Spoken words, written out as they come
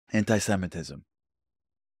Anti-Semitism.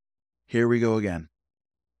 Here we go again.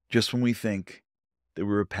 Just when we think that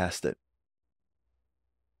we were past it.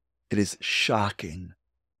 It is shocking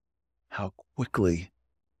how quickly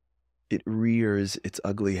it rears its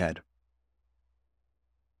ugly head.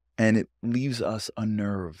 And it leaves us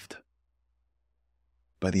unnerved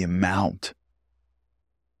by the amount.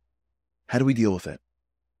 How do we deal with it?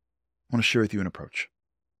 I want to share with you an approach.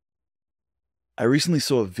 I recently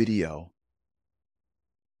saw a video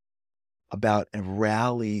about a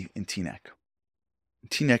rally in Teaneck. In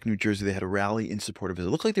Teaneck, New Jersey, they had a rally in support of it. It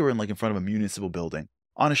looked like they were in front of a municipal building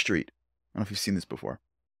on a street. I don't know if you've seen this before.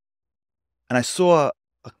 And I saw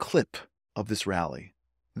a clip of this rally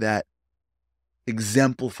that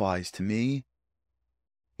exemplifies to me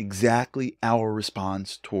exactly our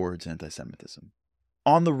response towards anti-Semitism.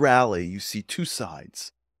 On the rally, you see two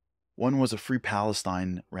sides. One was a Free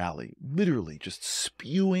Palestine rally, literally just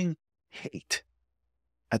spewing hate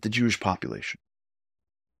at the Jewish population.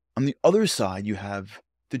 On the other side, you have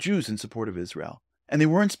the Jews in support of Israel, and they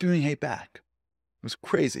weren't spewing hate back. It was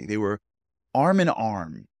crazy. They were arm in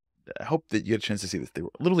arm. I hope that you get a chance to see this. They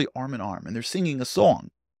were literally arm in arm, and they're singing a song.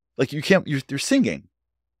 They're singing.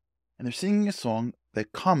 And they're singing a song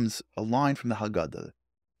that comes, a line from the Haggadah.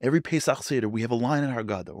 Every Pesach Seder, we have a line in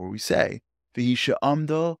Haggadah where we say, V'hi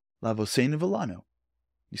she'amda lavoseinu v'lanu.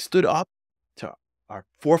 He stood up to our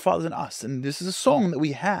forefathers and us. And this is a song that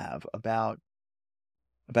we have about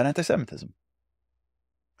anti-Semitism.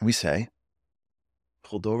 And we say,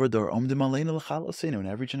 in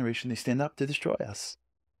every generation they stand up to destroy us.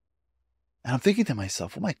 And I'm thinking to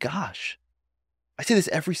myself, oh my gosh, I say this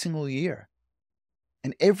every single year.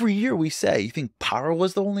 And every year we say, you think Paro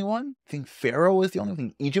was the only one? You think Pharaoh was the only one? You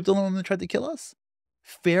think Egypt was the only one that tried to kill us?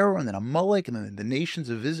 Pharaoh, and then Amalek, and then the nations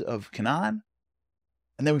of Canaan.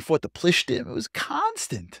 And then we fought the Plishtim. It was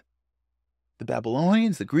constant. The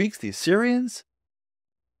Babylonians, the Greeks, the Assyrians.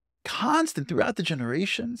 Constant throughout the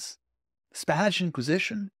generations. The Spanish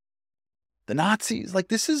Inquisition. The Nazis.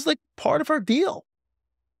 This is part of our deal.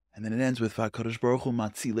 And then it ends with V'Hakadosh Baruch Hu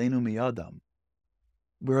Matzilenu Miyadam.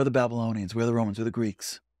 Where are the Babylonians? Where are the Romans? Where are the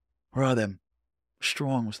Greeks? Where are them? We're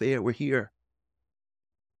strong. We're there. We're here.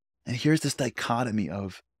 And here's this dichotomy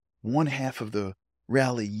of one half of the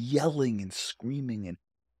rally yelling and screaming and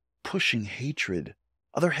pushing hatred.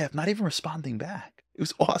 Other half not even responding back. It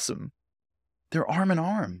was awesome. They're arm in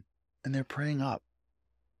arm and they're praying up.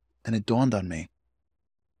 And it dawned on me.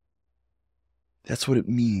 That's what it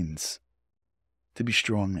means to be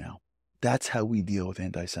strong now. That's how we deal with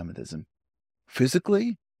anti-Semitism.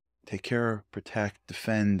 Physically, take care, protect,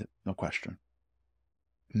 defend, no question.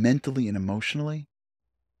 Mentally and emotionally,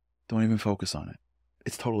 don't even focus on it.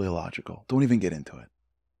 It's totally illogical. Don't even get into it.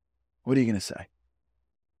 What are you going to say?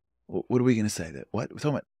 What are we going to say? What? We're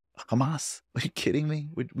talking about Hamas? Are you kidding me?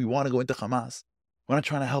 We want to go into Hamas. We're not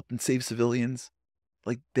trying to help and save civilians.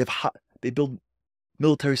 They build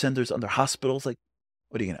military centers under hospitals. What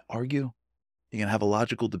are you going to argue? You're going to have a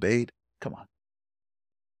logical debate? Come on.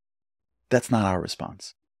 That's not our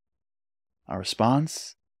response. Our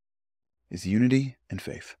response is unity and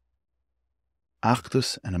faith.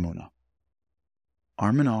 Achdus and Emunah.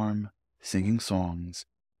 Arm in arm, singing songs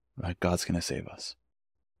about God's going to save us.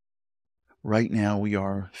 Right now we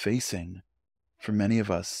are facing, for many of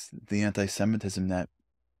us, the anti-Semitism that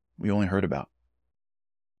we only heard about.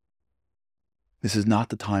 This is not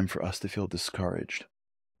the time for us to feel discouraged.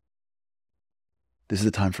 This is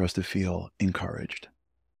the time for us to feel encouraged.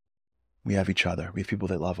 We have each other. We have people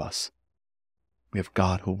that love us. We have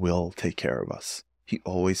God who will take care of us. He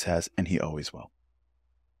always has, and He always will.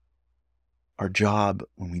 Our job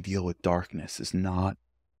when we deal with darkness is not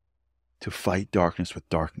to fight darkness with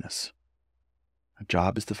darkness. Our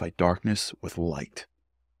job is to fight darkness with light.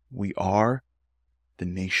 We are the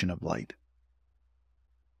nation of light.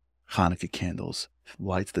 Hanukkah candles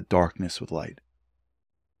lights the darkness with light.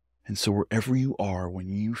 And so wherever you are, when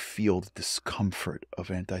you feel the discomfort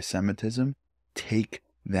of anti-Semitism, take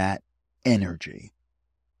that energy,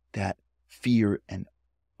 that fear and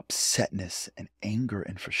upsetness and anger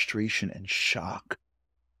and frustration and shock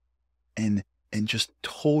and just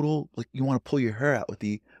total, you want to pull your hair out with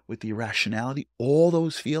the irrationality, all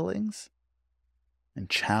those feelings, and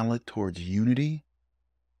channel it towards unity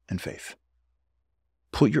and faith.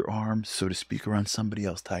 Put your arm, so to speak, around somebody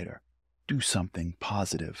else tighter. Do something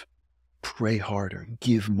positive. Pray harder.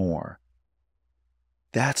 Give more.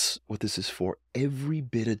 That's what this is for. Every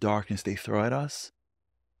bit of darkness they throw at us,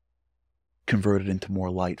 convert it into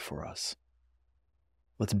more light for us.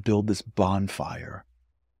 Let's build this bonfire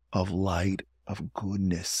of light, of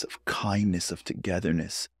goodness, of kindness, of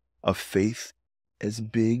togetherness, of faith as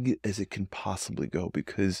big as it can possibly go,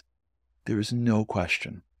 because there is no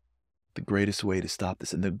question the greatest way to stop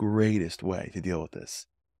this and the greatest way to deal with this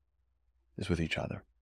is with each other.